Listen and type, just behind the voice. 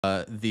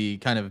the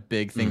kind of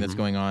big thing that's Mhm.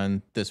 going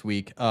on this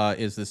week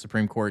is the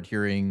Supreme Court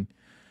hearing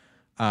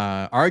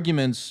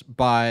arguments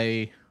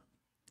by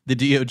the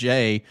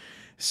DOJ,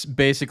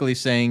 basically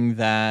saying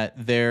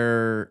that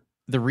the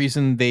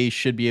reason they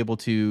should be able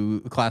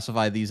to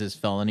classify these as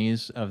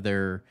felonies of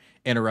their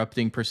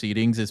interrupting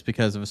proceedings is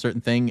because of a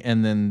certain thing,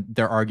 and then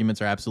their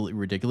arguments are absolutely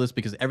ridiculous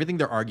because everything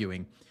they're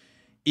arguing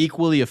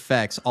equally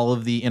affects all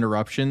of the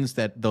interruptions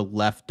that the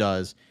left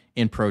does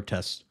in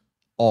protests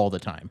all the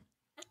time.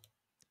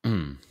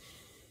 Mm.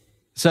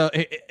 So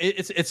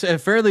it's a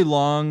fairly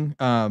long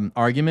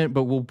argument,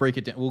 but we'll break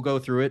it down. We'll go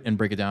through it and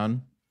break it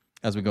down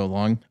as we go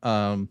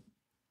along.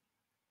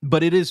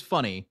 But it is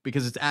funny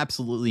because it's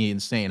absolutely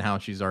insane how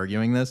she's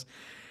arguing this,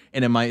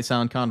 and it might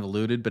sound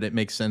convoluted, but it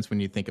makes sense when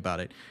you think about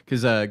it.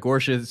 Because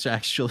Gorsuch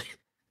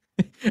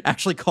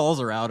actually calls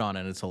her out on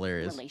it. It's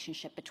hilarious.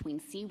 Relationship between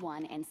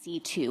C1 and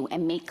C2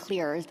 and make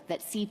clear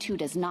that C2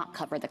 does not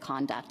cover the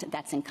conduct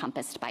that's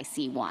encompassed by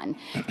C1.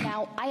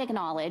 Now, I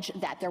acknowledge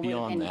that there would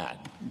have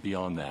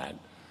been...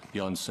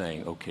 Beyond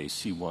saying, okay,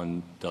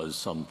 C1 does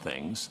some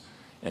things,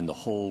 and the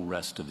whole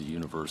rest of the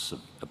universe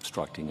of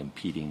obstructing,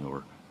 impeding,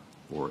 or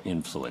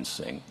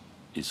influencing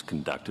is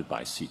conducted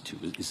by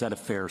C2. Is that a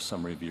fair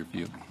summary of your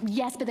view?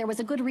 Yes, but there was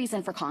a good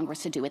reason for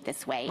Congress to do it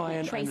this way. I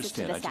It traces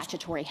to understand. the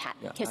statutory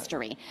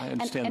history. I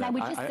understand and that. I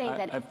would just say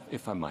that...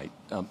 If I might,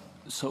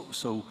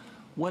 so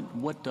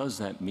what does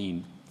that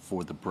mean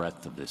for the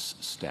breadth of this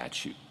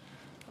statute?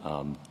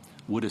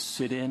 Would a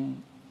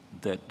sit-in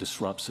that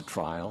disrupts a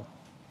trial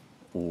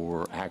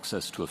or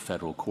access to a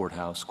federal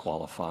courthouse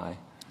qualify?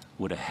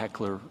 Would a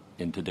heckler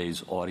in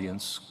today's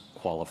audience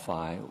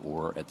qualify,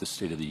 or at the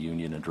State of the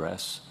Union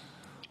address?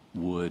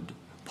 Would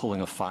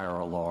pulling a fire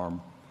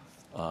alarm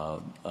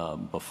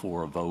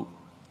before a vote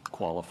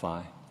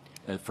qualify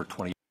for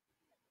 20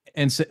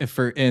 And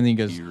he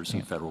goes, years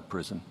in federal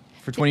prison?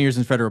 For 20 years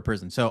in federal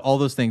prison. So all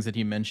those things that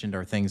he mentioned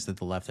are things that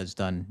the left has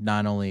done,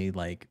 not only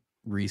like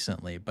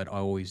recently, but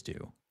always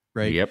do,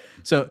 right? Yep.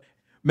 So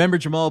remember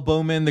Jamal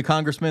Bowman, the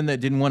congressman that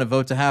didn't want a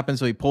vote to happen,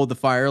 so he pulled the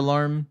fire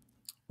alarm,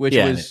 which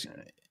was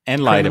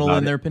and lied criminal about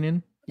in it. their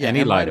opinion. Yeah, and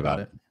he lied about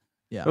it.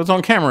 Yeah, it was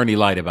on camera, and he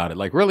lied about it.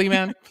 Like, really,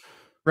 man?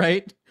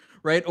 right.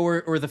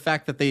 Or the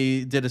fact that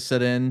they did a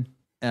sit-in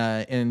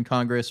in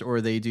Congress,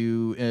 or they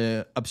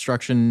do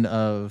obstruction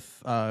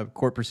of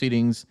court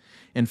proceedings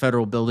in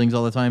federal buildings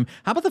all the time.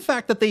 How about the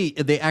fact that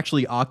they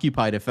actually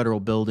occupied a federal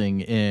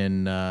building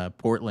in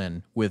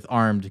Portland with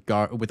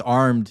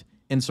armed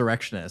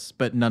insurrectionists,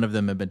 but none of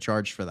them have been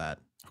charged for that?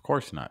 Of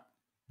course not,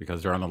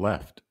 because they're on the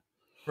left,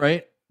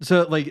 right?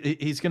 So, like,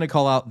 he's going to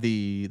call out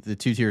the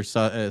two-tier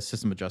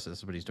system of justice,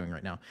 is what he's doing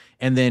right now,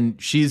 and then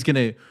she's going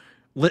to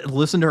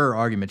listen to her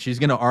argument. She's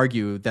going to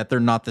argue that they're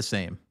not the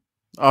same.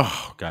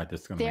 Oh, God,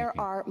 this is going to There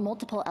are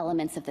multiple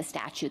elements of the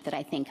statute that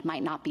I think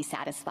might not be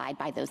satisfied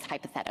by those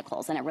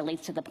hypotheticals, and it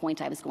relates to the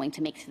point I was going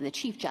to make to the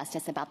Chief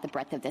Justice about the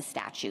breadth of this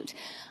statute.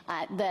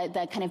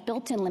 The kind of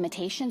built-in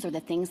limitations, or the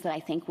things that I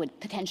think would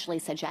potentially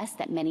suggest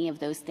that many of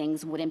those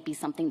things wouldn't be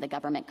something the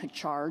government could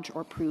charge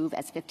or prove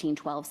as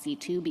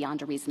 1512c2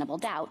 beyond a reasonable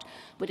doubt,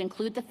 would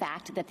include the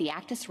fact that the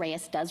actus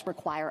reus does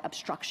require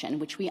obstruction,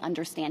 which we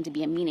understand to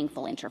be a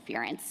meaningful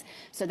interference.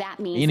 So that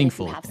means if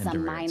you have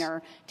some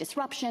minor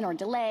disruption or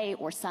delay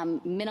or some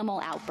minimal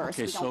outburst,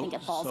 we don't think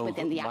it falls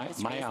within the actus reus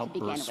to begin with. My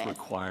outbursts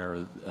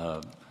require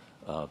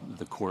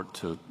the court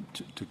to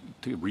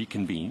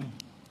reconvene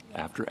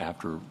after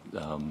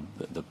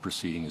the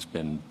proceeding has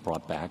been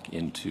brought back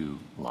into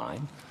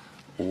line,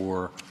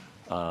 or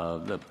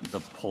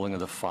the pulling of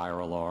the fire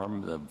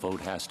alarm, the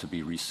vote has to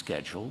be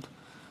rescheduled,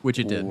 which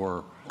it did,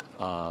 or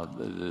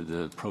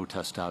the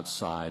protest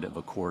outside of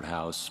a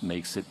courthouse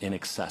makes it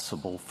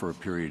inaccessible for a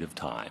period of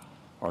time.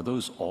 Are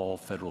those all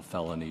federal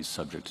felonies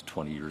subject to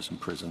 20 years in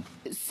prison?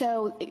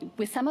 So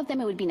with some of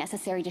them, it would be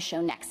necessary to show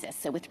nexus.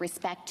 So with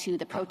respect to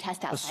the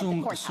protest outside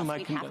the courthouse,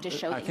 we'd have to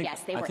show that,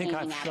 yes, they were aiming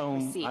at the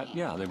proceeding.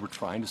 Yeah, they were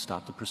trying to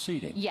stop the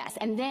proceeding. Yes,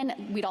 and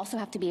then we'd also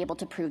have to be able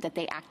to prove that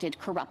they acted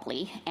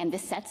corruptly, and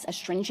this sets a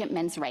stringent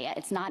mens rea.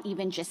 It's not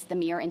even just the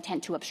mere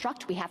intent to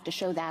obstruct. We have to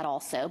show that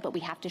also, but we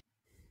have to...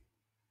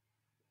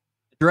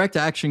 Direct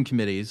action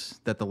committees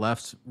that the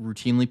left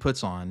routinely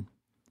puts on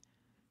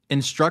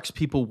instructs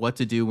people what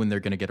to do when they're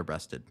going to get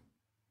arrested,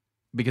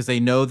 because they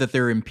know that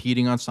they're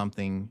impeding on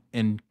something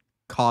and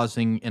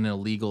causing an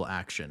illegal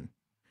action,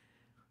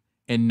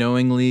 and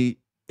knowingly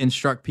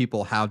instruct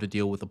people how to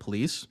deal with the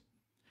police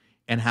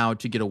and how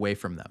to get away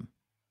from them.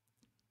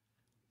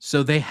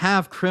 So they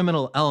have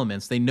criminal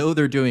elements. They know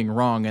they're doing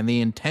wrong, and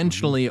they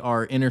intentionally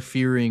are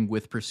interfering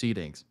with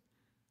proceedings.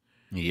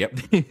 Yep.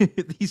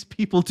 These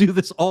people do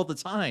this all the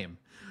time.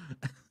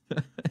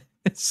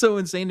 It's so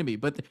insane to me.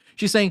 But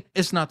she's saying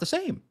it's not the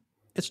same.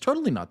 It's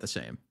totally not the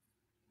same.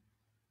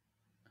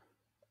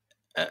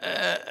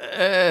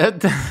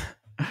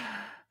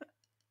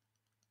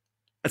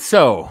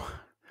 So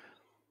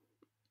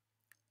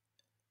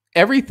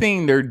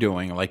everything they're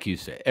doing, like you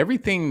said,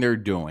 everything they're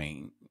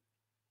doing,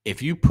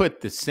 if you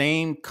put the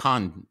same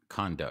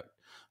conduct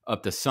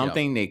up to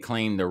something they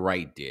claim the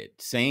right did,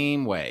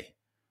 same way,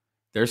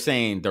 they're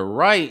saying the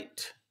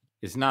right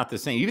It's not the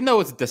same, even though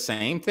it's the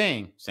same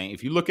thing. Same.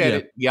 If you look at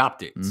it, the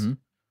optics,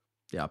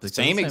 the optics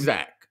same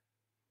exact.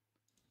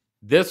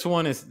 This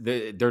one is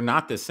they're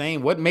not the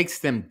same. What makes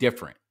them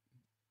different?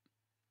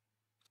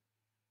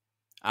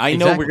 I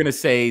know we're gonna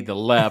say the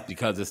left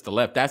because it's the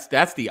left.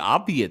 That's the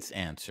obvious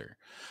answer.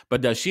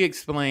 But does she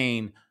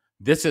explain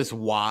this is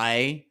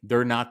why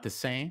they're not the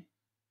same?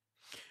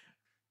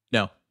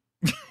 No.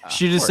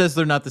 She just says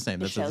they're not the same.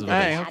 That's show that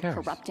they had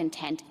corrupt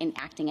intent in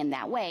acting in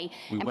that way.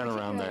 We went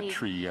around that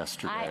tree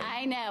yesterday.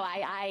 I know.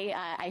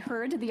 I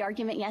heard the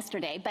argument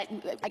yesterday, but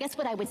I guess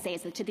what I would say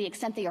is that to the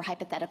extent that your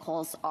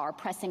hypotheticals are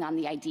pressing on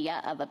the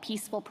idea of a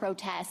peaceful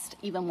protest,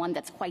 even one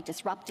that's quite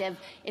disruptive,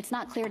 it's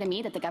not clear to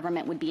me that the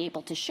government would be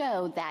able to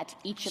show that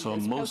each of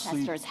those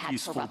protesters had corrupt intent.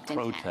 So mostly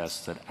peaceful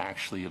protest that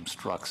actually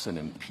obstructs and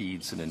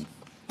impedes an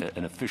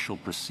official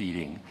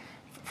proceeding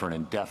for an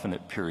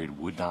indefinite period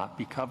would not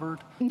be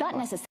covered? Not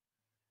necessarily.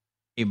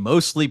 A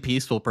mostly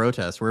peaceful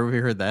protest. Where have we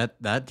heard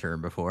that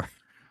term before?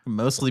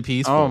 Mostly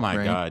peaceful. Oh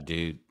my God,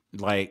 dude.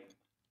 Like,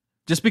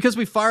 just because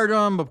we fired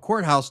on a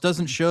courthouse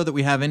doesn't show that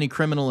we have any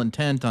criminal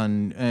intent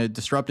on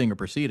disrupting a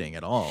proceeding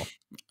at all.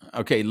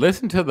 Okay,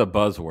 listen to the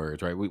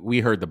buzzwords, right? We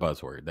heard the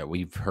buzzword that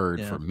we've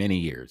heard for many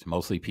years,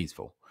 mostly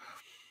peaceful.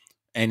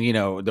 And, you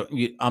know,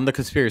 I'm the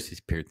conspiracy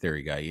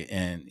theory guy.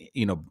 And,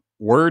 you know,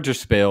 words are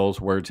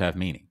spells, words have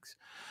meanings.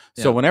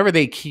 So whenever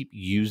they keep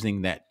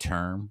using that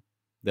term,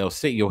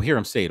 you'll hear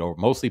them say it, or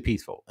mostly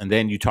peaceful. And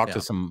then you talk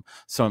to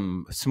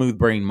some smooth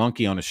brain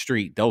monkey on the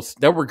street, they'll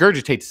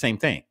regurgitate the same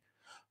thing.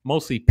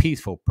 Mostly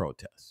peaceful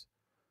protests.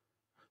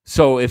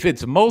 So if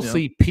it's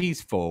mostly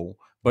peaceful,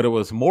 but it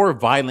was more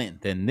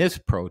violent than this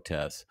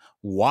protest,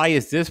 why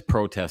is this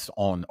protest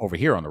over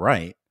here on the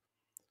right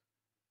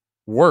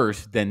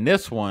worse than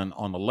this one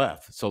on the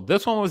left? So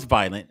this one was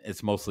violent,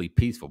 it's mostly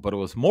peaceful, but it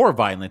was more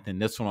violent than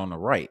this one on the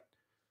right.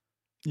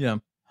 Yeah.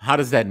 How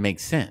does that make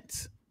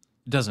sense?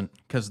 It doesn't,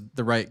 because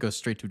the right goes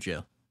straight to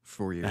jail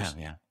for 4 years.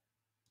 Yeah.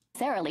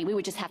 Necessarily, we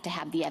would just have to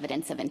have the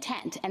evidence of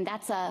intent, and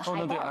that's a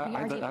high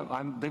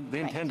bar.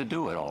 They intend to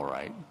do it, all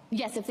right.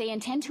 Yes, if they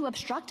intend to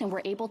obstruct and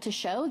we're able to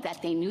show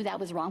that they knew that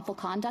was wrongful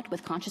conduct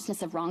with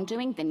consciousness of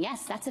wrongdoing, then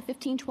yes, that's a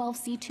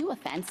 1512C2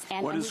 offense.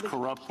 And what does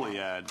corruptly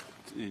add,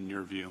 in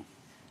your view?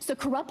 So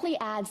corruptly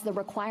adds the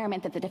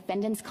requirement that the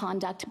defendant's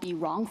conduct be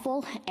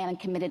wrongful and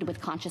committed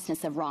with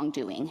consciousness of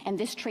wrongdoing, and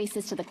this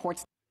traces to the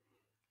court's.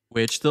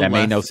 That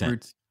made no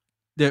sense.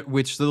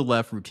 Which the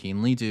left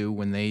routinely do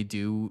when they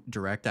do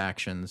direct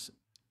actions,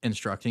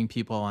 instructing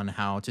people on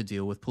how to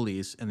deal with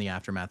police in the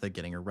aftermath of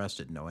getting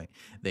arrested, knowing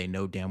they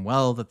know damn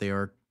well that they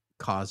are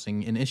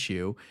causing an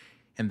issue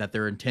and that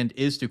their intent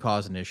is to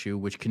cause an issue,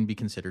 which can be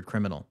considered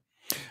criminal.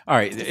 All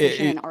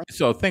right.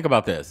 So think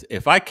about this.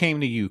 If I came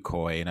to you,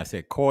 Coy, and I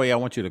said, Coy, I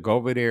want you to go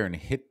over there and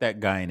hit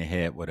that guy in the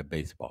head with a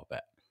baseball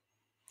bat.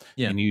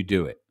 Yeah. And you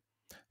do it.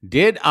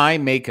 Did I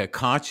make a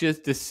conscious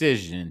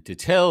decision to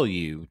tell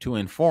you, to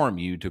inform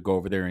you to go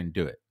over there and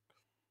do it?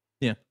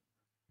 Yeah.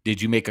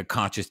 Did you make a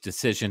conscious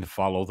decision to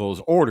follow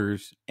those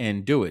orders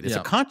and do it? It's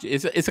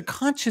a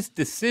conscious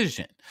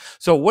decision.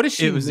 So what does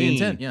she mean? It was the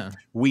intent, yeah.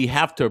 We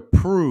have to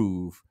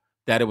prove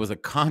that it was a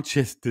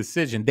conscious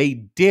decision. They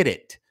did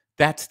it.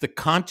 That's the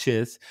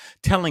conscious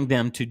telling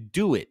them to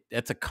do it.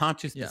 That's a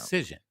conscious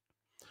decision.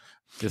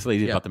 This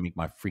lady's about to make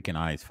my freaking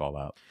eyes fall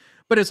out.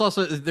 But it's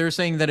also, they're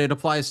saying that it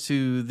applies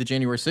to the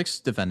January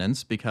 6th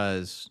defendants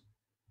because,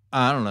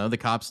 I don't know, the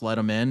cops let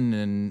them in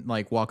and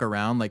like walk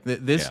around. Like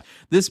this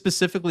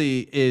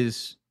specifically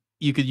is,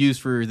 you could use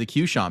for the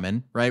Q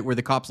shaman, right? Where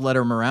the cops let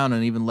him around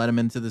and even let him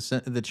into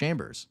the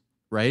chambers,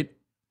 right?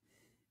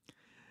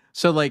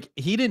 So like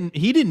he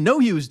didn't know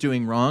he was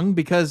doing wrong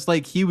because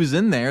like he was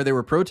in there, they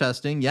were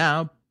protesting,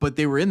 but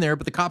they were in there,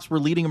 but the cops were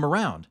leading him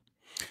around.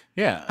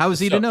 Yeah. How was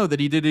he to know that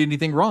he did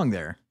anything wrong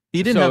there?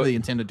 He didn't have the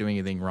intent of doing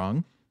anything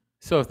wrong.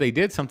 So if they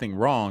did something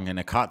wrong and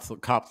the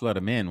cops let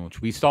him in,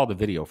 which we saw the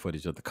video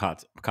footage of the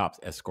cops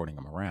escorting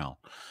him around,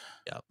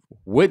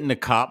 wouldn't the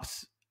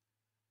cops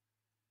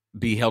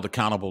be held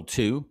accountable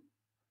too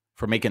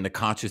for making the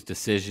conscious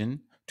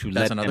decision to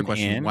let them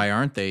in? Why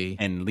aren't they?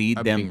 And lead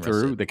them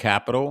through the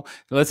Capitol?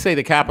 Let's say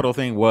the Capitol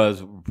thing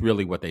was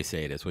really what they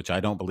say it is, which I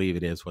don't believe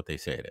it is what they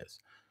say it is.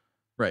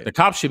 Right. The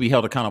cops should be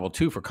held accountable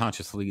too for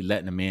consciously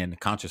letting them in,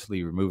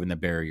 consciously removing the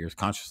barriers,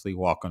 consciously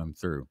walking them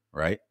through,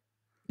 right?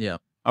 Yeah.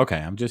 Okay,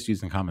 I'm just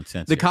using common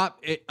sense.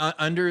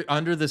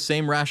 Under the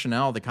same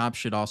rationale, the cops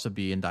should also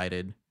be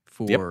indicted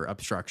for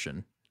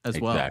obstruction as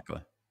well.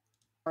 Exactly.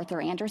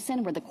 Arthur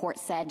Anderson, where the court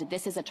said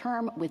this is a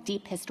term with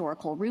deep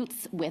historical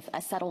roots, with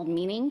a settled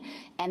meaning,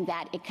 and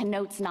that it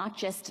connotes not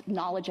just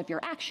knowledge of your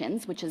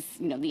actions, which is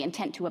the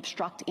intent to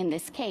obstruct in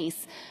this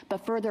case,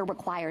 but further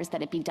requires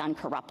that it be done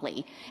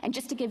corruptly. And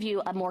just to give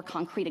you a more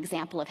concrete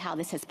example of how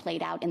this has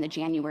played out in the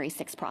January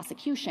 6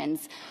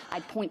 prosecutions,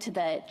 I'd point to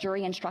the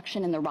jury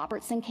instruction in the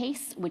Robertson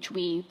case, which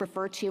we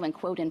refer to and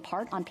quote in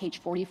part on page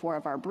 44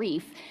 of our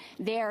brief.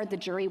 There, the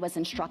jury was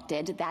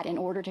instructed that in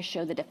order to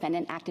show the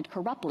defendant acted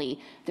corruptly,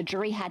 the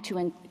jury jury had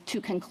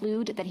to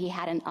conclude that he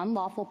had an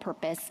unlawful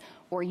purpose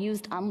or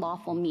used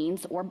unlawful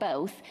means or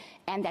both,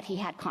 and that he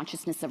had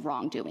consciousness of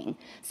wrongdoing.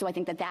 So I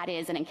think that that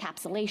is an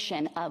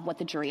encapsulation of what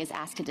the jury is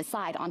asked to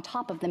decide on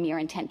top of the mere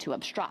intent to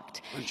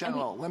obstruct. Well,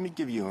 General, let me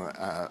give you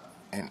a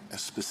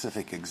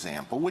specific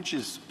example, which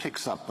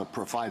picks up but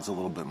provides a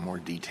little bit more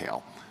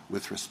detail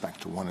with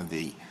respect to one of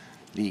the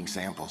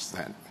examples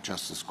that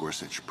Justice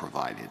Gorsuch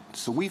provided.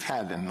 So we've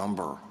had a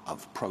number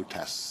of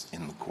protests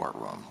in the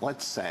courtroom.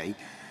 Let's say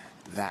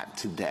that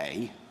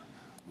today,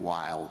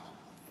 while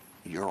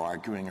you're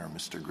arguing or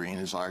Mr. Green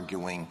is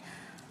arguing,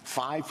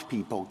 5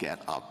 people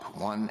get up,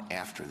 one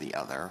after the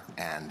other,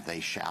 and they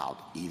shout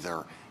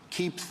either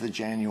keep the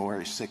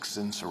January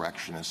 6th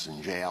insurrectionists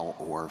in jail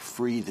or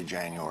free the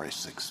January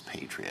 6th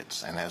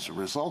patriots. And as a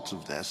result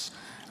of this,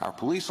 our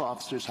police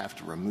officers have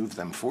to remove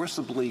them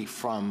forcibly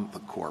from the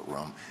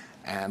courtroom.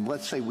 And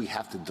let's say we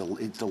have to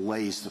it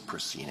delays the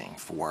proceeding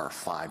for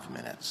 5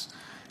 minutes.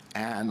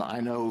 And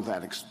I know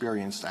that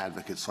experienced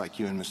advocates like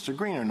you and Mr.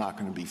 Green are not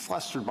going to be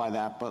flustered by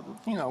that, but,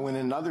 you know, in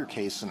another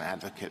case, an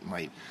advocate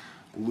might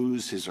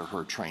lose his or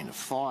her train of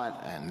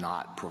thought and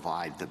not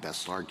provide the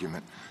best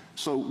argument.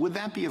 So would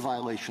that be a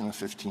violation of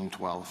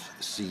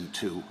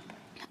 1512C2?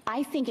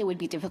 I think it would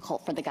be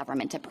difficult for the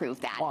government to prove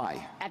that.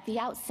 Why? At the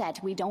outset,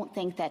 we don't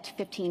think that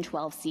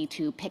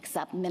 1512C2 picks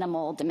up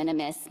minimal, de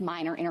minimis,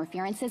 minor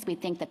interferences. We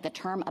think that the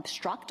term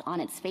obstruct on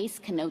its face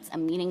connotes a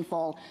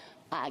meaningful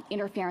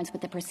interference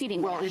with the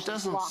proceeding. Well, it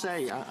doesn't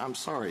say, I'm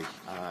sorry,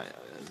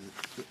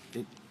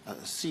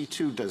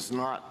 C2 does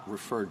not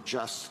refer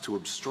just to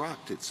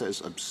obstruct. It says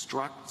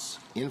obstructs,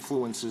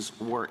 influences,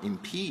 or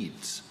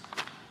impedes.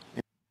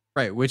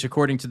 Right, which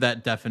according to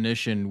that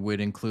definition would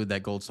include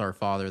that Gold Star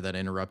father that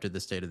interrupted the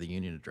State of the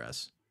Union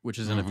address, which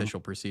is an official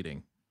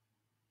proceeding.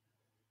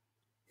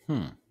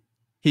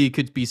 He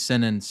could be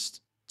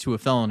sentenced to a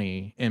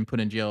felony and put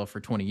in jail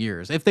for 20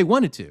 years if they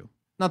wanted to.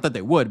 Not that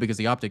they would, because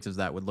the optics of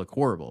that would look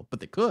horrible,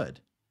 but they could.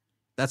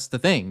 That's the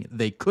thing.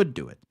 They could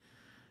do it.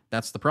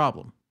 That's the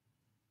problem.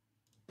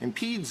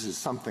 Impedes is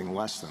something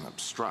less than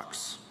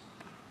obstructs.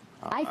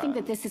 I think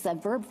that this is a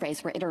verb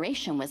phrase where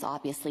iteration was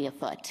obviously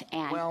afoot,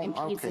 and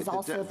impedes is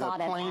also thought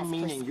of as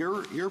meaning.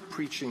 You're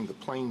preaching the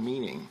plain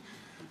meaning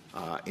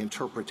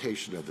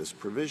interpretation of this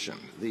provision.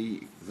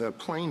 The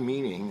plain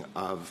meaning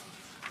of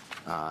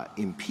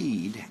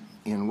impede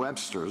in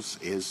Webster's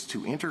is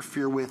to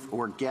interfere with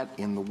or get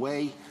in the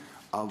way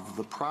of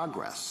the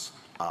progress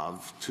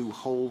of, to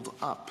hold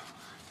up.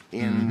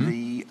 In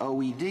the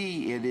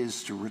OED, it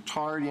is to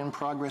retard in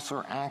progress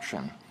or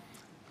action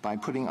by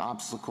putting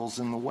obstacles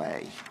in the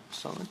way.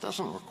 So it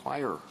doesn't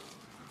require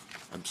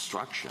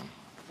obstruction.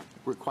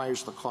 It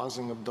requires the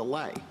causing of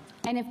delay.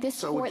 And if this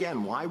so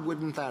again, why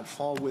wouldn't that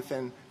fall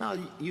within? Now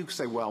you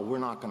say, well, we're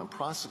not going to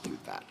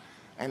prosecute that.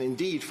 And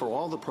indeed, for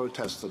all the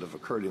protests that have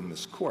occurred in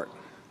this court,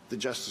 the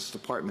Justice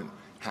Department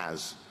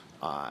has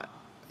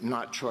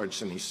not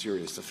charged any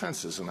serious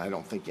offenses, and I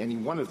don't think any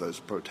one of those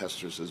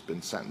protesters has been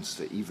sentenced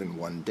to even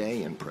 1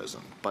 day in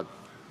prison. But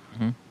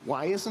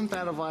why isn't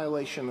that a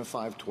violation of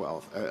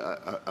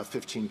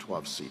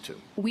 1512C2?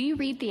 We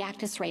read the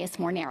actus reus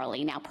more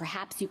narrowly. Now,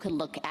 perhaps you could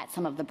look at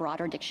some of the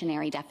broader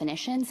dictionary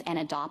definitions and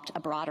adopt a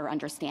broader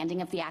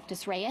understanding of the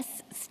actus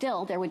reus.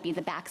 Still, there would be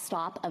the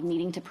backstop of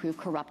needing to prove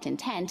corrupt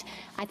intent.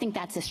 I think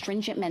that's a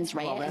stringent mens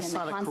rea. Well, that's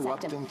not a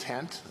corrupt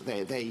intent.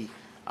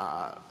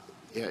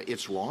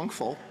 It's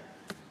wrongful.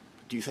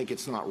 Do you think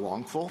it's not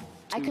wrongful?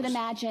 I could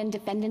imagine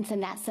defendants in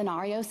that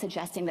scenario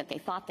suggesting that they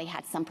thought they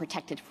had some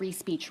protected free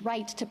speech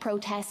right to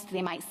protest.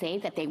 They might say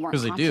that they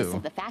weren't conscious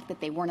of the fact that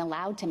they weren't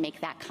allowed to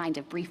make that kind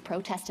of brief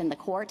protest in the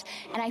court.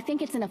 And I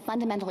think it's in a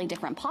fundamentally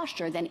different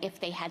posture than if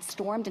they had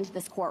stormed into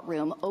this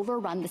courtroom,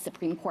 overrun the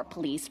Supreme Court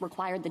police,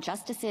 required the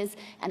justices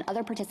and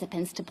other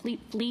participants to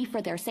flee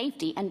for their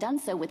safety, and done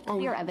so with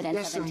clear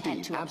evidence of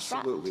intent to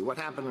obstruct. Absolutely. What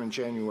happened on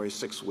January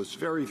 6th was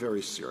very,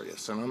 very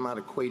serious, and I'm not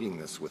equating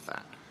this with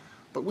that.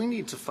 But we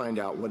need to find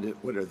out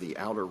what are the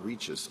outer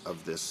reaches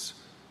of this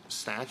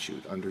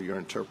statute under your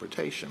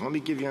interpretation. Let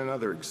me give you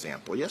another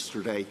example.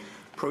 Yesterday,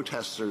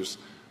 protesters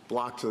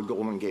blocked the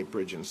Golden Gate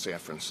Bridge in San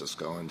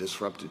Francisco and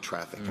disrupted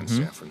traffic in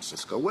San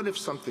Francisco. What if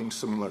something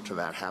similar to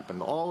that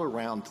happened all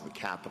around the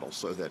Capitol,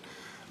 so that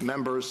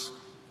members,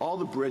 all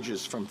the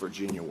bridges from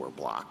Virginia were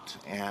blocked,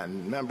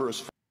 and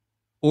members...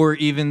 Or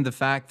even the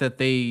fact that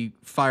they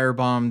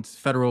firebombed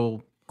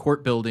federal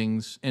court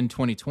buildings in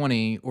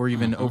 2020, or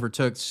even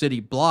overtook city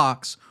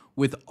blocks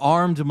with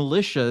armed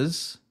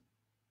militias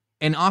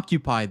and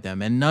occupied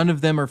them, and none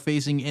of them are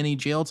facing any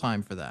jail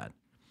time for that.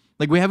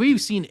 Like, have we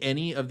seen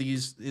any of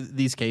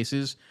these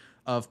cases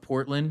of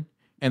Portland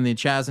and the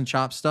Chaz and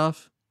Chop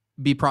stuff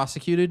be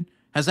prosecuted?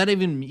 Has that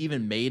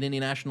even made any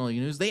national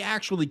news? They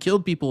actually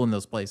killed people in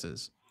those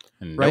places,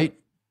 right?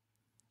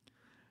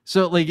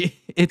 So, like,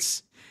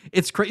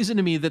 it's crazy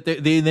to me that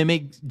they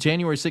make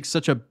January 6th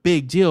such a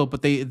big deal,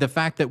 but the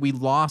fact that we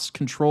lost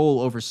control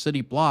over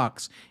city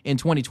blocks in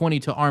 2020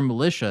 to armed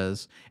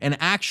militias and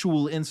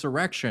actual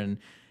insurrection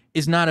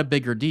is not a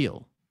bigger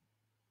deal.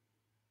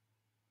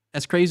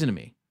 That's crazy to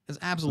me. It's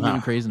absolutely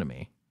crazy to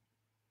me.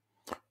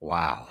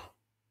 Wow.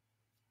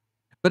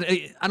 But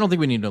I don't think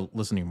we need to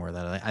listen anymore to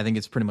that. I think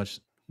it's pretty much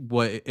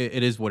what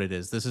it is. What it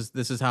is. This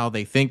is how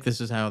they think. This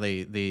is how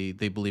they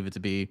believe it to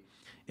be.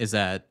 Is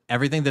that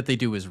everything that they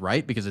do is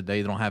right because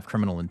they don't have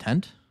criminal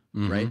intent,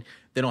 right?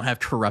 They don't have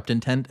corrupt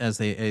intent as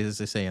they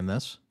say in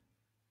this,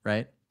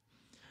 right?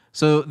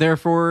 So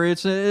therefore,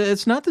 it's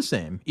not the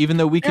same. Even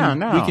though we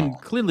can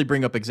clearly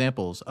bring up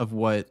examples of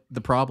what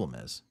the problem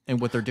is and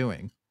what they're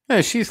doing.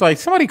 Yeah, she's like,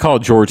 somebody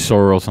called George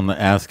Soros and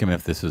ask him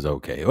if this is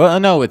okay. Well,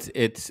 no,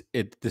 it's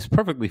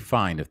perfectly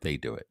fine if they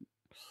do it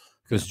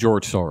because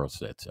George Soros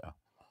said so.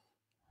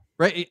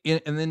 Right,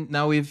 and then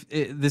now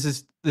this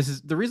is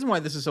the reason why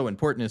this is so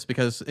important is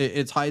because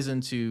it ties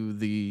into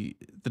the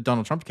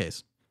Donald Trump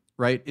case,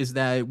 right? Is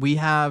that we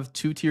have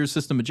two-tier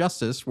system of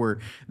justice where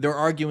they're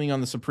arguing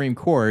on the Supreme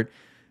Court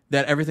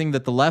that everything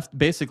that the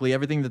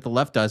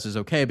left does is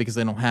okay because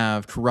they don't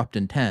have corrupt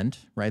intent,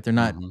 right? They're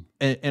not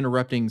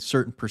interrupting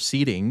certain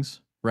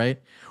proceedings,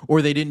 right?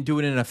 Or they didn't do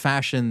it in a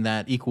fashion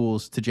that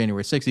equals to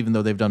January 6th, even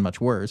though they've done much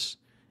worse,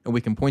 and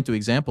we can point to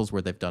examples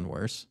where they've done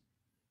worse,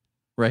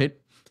 right?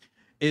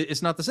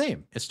 It's not the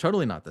same. It's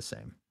totally not the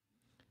same.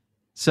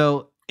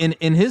 So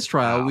in his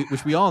trial,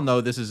 which we all know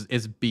this is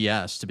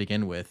BS to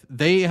begin with,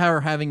 they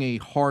are having a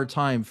hard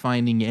time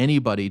finding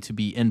anybody to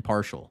be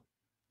impartial.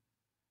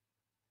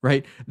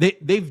 Right?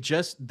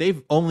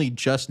 They've only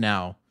just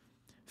now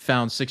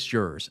found 6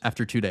 jurors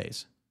after 2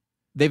 days.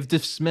 They've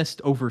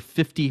dismissed over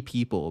 50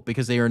 people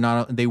because they were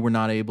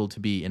not able to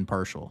be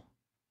impartial.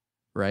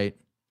 Right?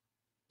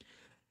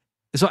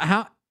 So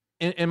how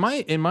in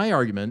my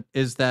argument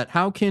is that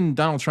how can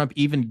Donald Trump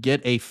even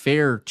get a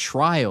fair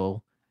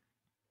trial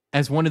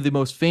as one of the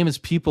most famous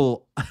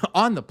people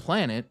on the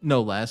planet,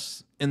 no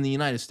less, in the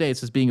United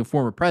States as being a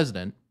former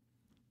president?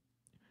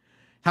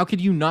 How could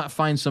you not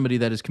find somebody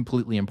that is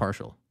completely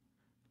impartial?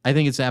 I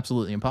think it's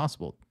absolutely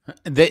impossible.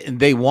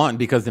 They won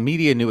because the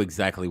media knew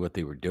exactly what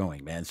they were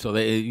doing, man. So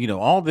they,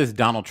 all this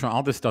Donald Trump,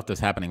 all this stuff that's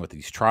happening with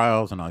these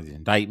trials and all these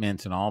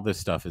indictments and all this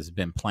stuff has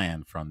been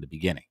planned from the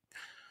beginning.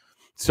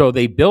 So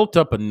they built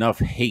up enough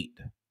hate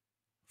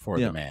for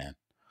the man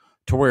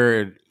to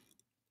where,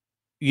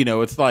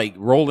 it's like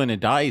rolling a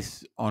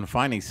dice on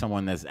finding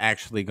someone that's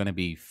actually going to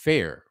be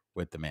fair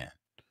with the man.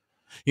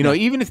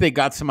 Even if they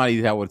got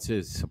somebody that was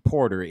his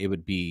supporter, it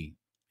wouldn't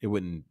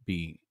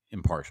be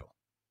impartial.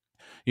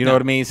 You know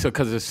what I mean? So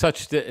because it's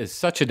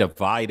such a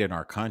divide in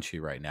our country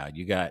right now.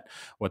 You got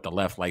what the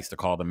left likes to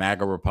call the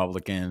MAGA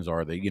Republicans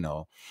or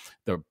the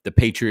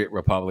Patriot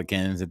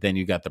Republicans, and then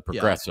you got the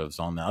progressives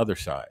on the other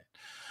side.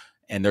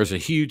 And there's a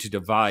huge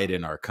divide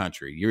in our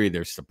country. You're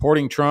either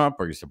supporting Trump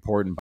or you're supporting